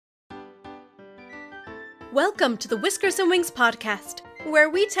Welcome to the Whiskers and Wings podcast, where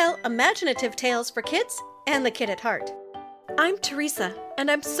we tell imaginative tales for kids and the kid at heart. I'm Teresa,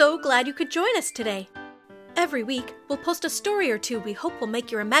 and I'm so glad you could join us today. Every week, we'll post a story or two we hope will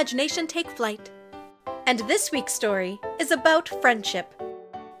make your imagination take flight. And this week's story is about friendship.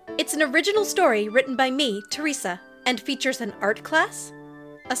 It's an original story written by me, Teresa, and features an art class,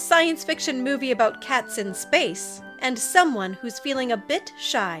 a science fiction movie about cats in space, and someone who's feeling a bit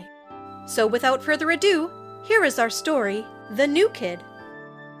shy. So without further ado, here is our story, The New Kid.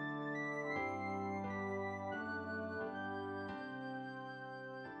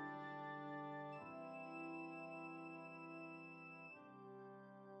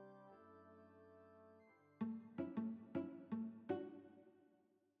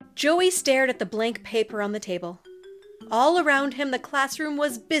 Joey stared at the blank paper on the table. All around him, the classroom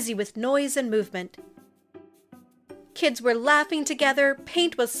was busy with noise and movement. Kids were laughing together,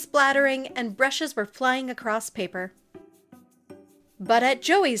 paint was splattering, and brushes were flying across paper. But at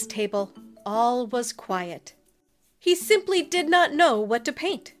Joey's table, all was quiet. He simply did not know what to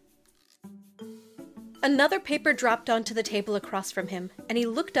paint. Another paper dropped onto the table across from him, and he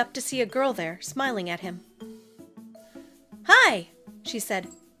looked up to see a girl there, smiling at him. "Hi," she said.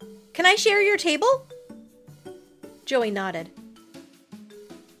 "Can I share your table?" Joey nodded.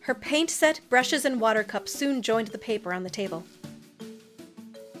 Her paint set, brushes, and water cups soon joined the paper on the table.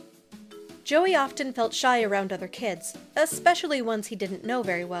 Joey often felt shy around other kids, especially ones he didn't know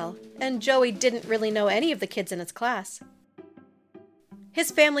very well, and Joey didn't really know any of the kids in his class.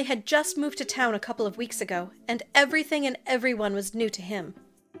 His family had just moved to town a couple of weeks ago, and everything and everyone was new to him.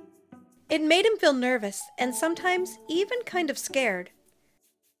 It made him feel nervous, and sometimes even kind of scared.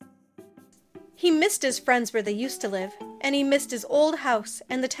 He missed his friends where they used to live, and he missed his old house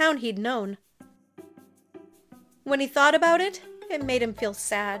and the town he'd known. When he thought about it, it made him feel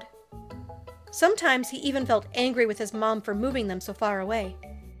sad. Sometimes he even felt angry with his mom for moving them so far away.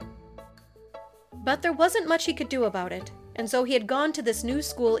 But there wasn't much he could do about it, and so he had gone to this new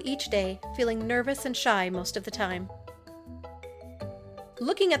school each day, feeling nervous and shy most of the time.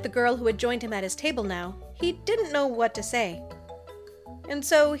 Looking at the girl who had joined him at his table now, he didn't know what to say. And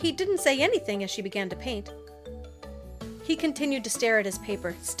so he didn't say anything as she began to paint. He continued to stare at his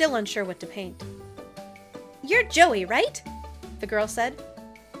paper, still unsure what to paint. "You're Joey, right?" the girl said.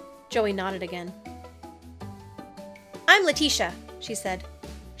 Joey nodded again. "I'm Letitia," she said.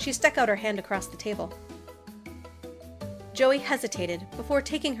 She stuck out her hand across the table. Joey hesitated before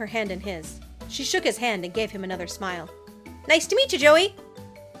taking her hand in his. She shook his hand and gave him another smile. "Nice to meet you, Joey."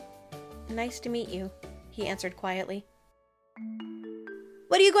 "Nice to meet you," he answered quietly.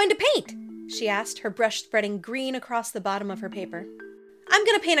 "What are you going to paint?" she asked, her brush spreading green across the bottom of her paper. "I'm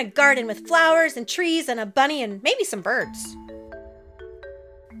going to paint a garden with flowers and trees and a bunny and maybe some birds."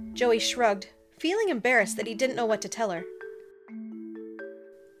 Joey shrugged, feeling embarrassed that he didn't know what to tell her.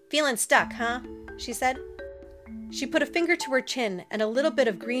 "Feeling stuck, huh?" she said. She put a finger to her chin, and a little bit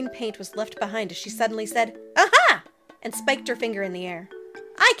of green paint was left behind as she suddenly said, "Aha!" and spiked her finger in the air.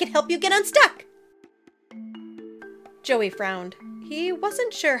 "I can help you get unstuck!" Joey frowned. He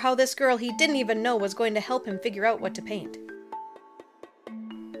wasn't sure how this girl he didn't even know was going to help him figure out what to paint.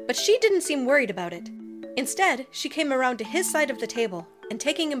 But she didn't seem worried about it. Instead, she came around to his side of the table and,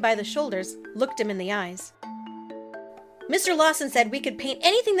 taking him by the shoulders, looked him in the eyes. "Mr. Lawson said we could paint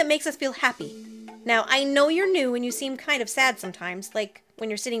anything that makes us feel happy. Now, I know you're new and you seem kind of sad sometimes, like when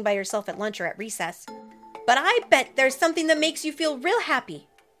you're sitting by yourself at lunch or at recess. But I bet there's something that makes you feel real happy.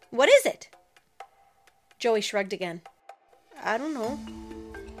 What is it?" Joey shrugged again. "I don't know."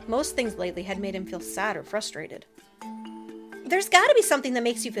 Most things lately had made him feel sad or frustrated. "There's gotta be something that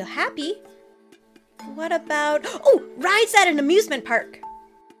makes you feel happy. What about... rides at an amusement park."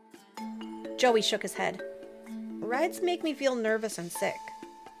 Joey shook his head. "Rides make me feel nervous and sick."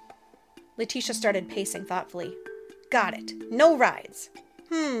 Letitia started pacing thoughtfully. "Got it. No rides.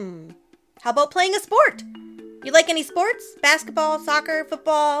 How about playing a sport? You like any sports? Basketball, soccer,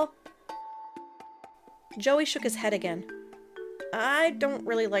 football?" Joey shook his head again. "I don't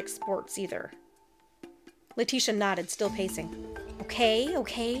really like sports either." Letitia nodded, still pacing.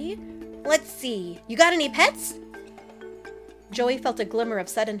 Okay. Let's see. You got any pets?" Joey felt a glimmer of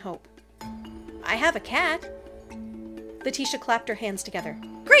sudden hope. "I have a cat." Letitia clapped her hands together.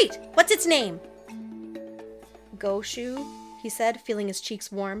 "Great! What's its name?" "Goshu," he said, feeling his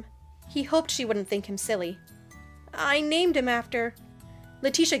cheeks warm. He hoped she wouldn't think him silly. "I named him after..."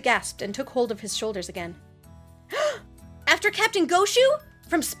 Letitia gasped and took hold of his shoulders again. "After Captain Goshu?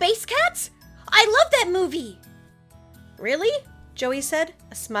 From Space Cats? I love that movie!" "Really?" Joey said,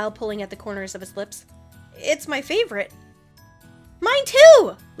 a smile pulling at the corners of his lips. "It's my favorite." "Mine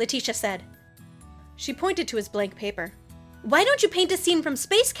too!" Letitia said. She pointed to his blank paper. "Why don't you paint a scene from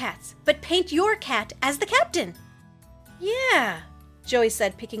Space Cats, but paint your cat as the captain?" "Yeah," Joey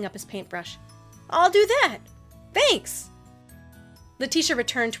said, picking up his paintbrush. "I'll do that. Thanks." Letitia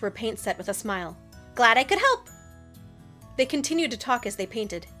returned to her paint set with a smile. "Glad I could help." They continued to talk as they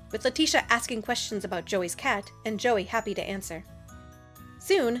painted, with Letitia asking questions about Joey's cat and Joey happy to answer.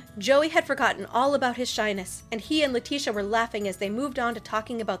 Soon, Joey had forgotten all about his shyness, and he and Letitia were laughing as they moved on to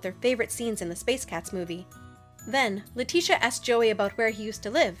talking about their favorite scenes in the Space Cats movie. Then, Letitia asked Joey about where he used to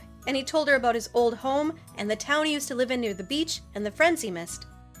live, and he told her about his old home and the town he used to live in near the beach and the friends he missed.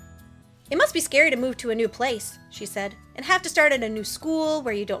 "It must be scary to move to a new place," she said, "and have to start at a new school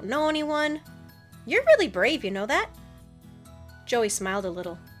where you don't know anyone. You're really brave, you know that?" Joey smiled a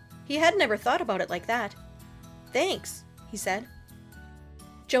little. He had never thought about it like that. "Thanks," he said.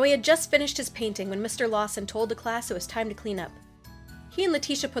 Joey had just finished his painting when Mr. Lawson told the class it was time to clean up. He and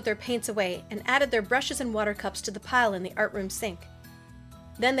Letitia put their paints away and added their brushes and water cups to the pile in the art room sink.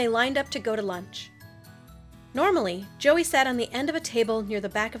 Then they lined up to go to lunch. Normally, Joey sat on the end of a table near the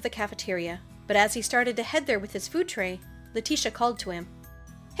back of the cafeteria, but as he started to head there with his food tray, Letitia called to him.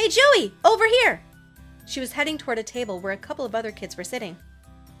 "Hey Joey, over here!" She was heading toward a table where a couple of other kids were sitting.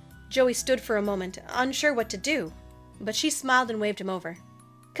 Joey stood for a moment, unsure what to do, but she smiled and waved him over.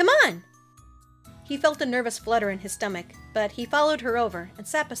 "Come on!" He felt a nervous flutter in his stomach, but he followed her over and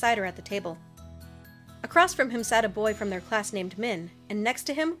sat beside her at the table. Across from him sat a boy from their class named Min, and next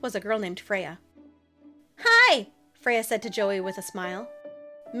to him was a girl named Freya. "Hi!" Freya said to Joey with a smile.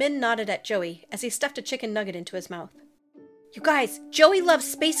 Min nodded at Joey as he stuffed a chicken nugget into his mouth. "You guys, Joey loves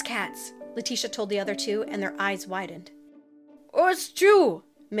Space Cats," Letitia told the other two, and their eyes widened. "Oh, it's true,"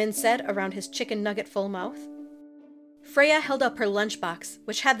 Min said around his chicken nugget full mouth. Freya held up her lunchbox,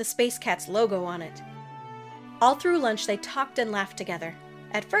 which had the Space Cats logo on it. All through lunch they talked and laughed together.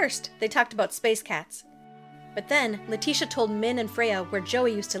 At first, they talked about Space Cats. But then, Letitia told Min and Freya where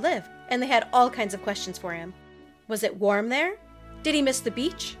Joey used to live, and they had all kinds of questions for him. Was it warm there? Did he miss the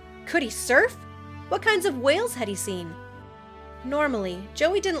beach? Could he surf? What kinds of whales had he seen? Normally,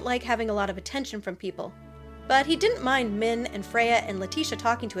 Joey didn't like having a lot of attention from people, but he didn't mind Min and Freya and Letitia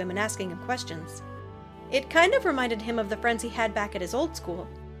talking to him and asking him questions. It kind of reminded him of the friends he had back at his old school.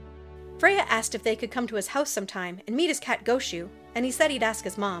 Freya asked if they could come to his house sometime and meet his cat Goshu, and he said he'd ask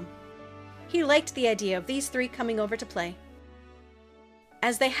his mom. He liked the idea of these three coming over to play.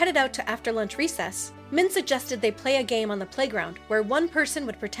 As they headed out to after-lunch recess, Min suggested they play a game on the playground where one person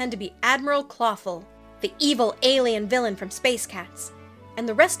would pretend to be Admiral Clawful, the evil alien villain from Space Cats, and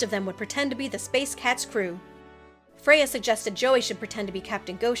the rest of them would pretend to be the Space Cats crew. Freya suggested Joey should pretend to be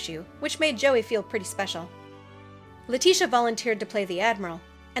Captain Goshu, which made Joey feel pretty special. Letitia volunteered to play the Admiral,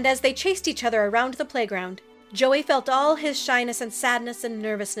 and as they chased each other around the playground, Joey felt all his shyness and sadness and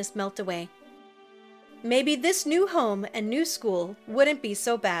nervousness melt away. Maybe this new home and new school wouldn't be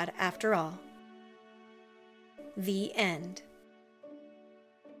so bad after all. The end.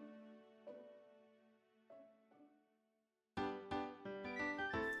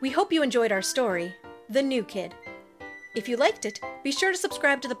 We hope you enjoyed our story, The New Kid. If you liked it, be sure to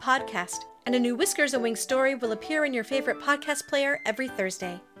subscribe to the podcast, and a new Whiskers and Wings story will appear in your favorite podcast player every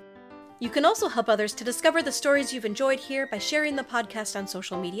Thursday. You can also help others to discover the stories you've enjoyed here by sharing the podcast on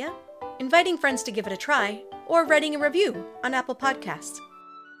social media, inviting friends to give it a try, or writing a review on Apple Podcasts.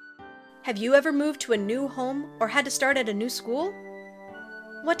 Have you ever moved to a new home or had to start at a new school?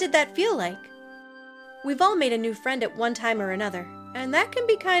 What did that feel like? We've all made a new friend at one time or another, and that can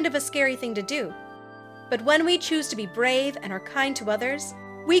be kind of a scary thing to do. But when we choose to be brave and are kind to others,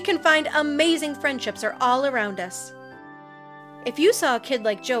 we can find amazing friendships are all around us. If you saw a kid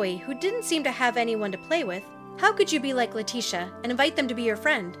like Joey who didn't seem to have anyone to play with, how could you be like Letitia and invite them to be your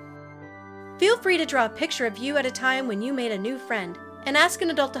friend? Feel free to draw a picture of you at a time when you made a new friend, and ask an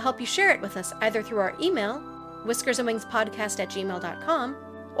adult to help you share it with us either through our email, whiskersandwingspodcast@gmail.com,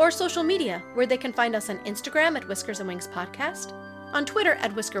 or social media, where they can find us on Instagram at Whiskers and Wings Podcast, on Twitter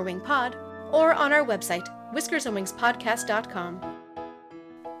at WhiskerWingPod, or on our website, whiskersandwingspodcast.com.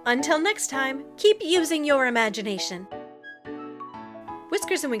 Until next time, keep using your imagination.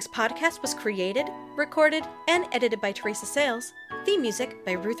 Whiskers and Wings Podcast was created, recorded, and edited by Teresa Sales. Theme music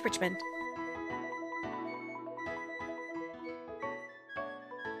by Ruth Richmond.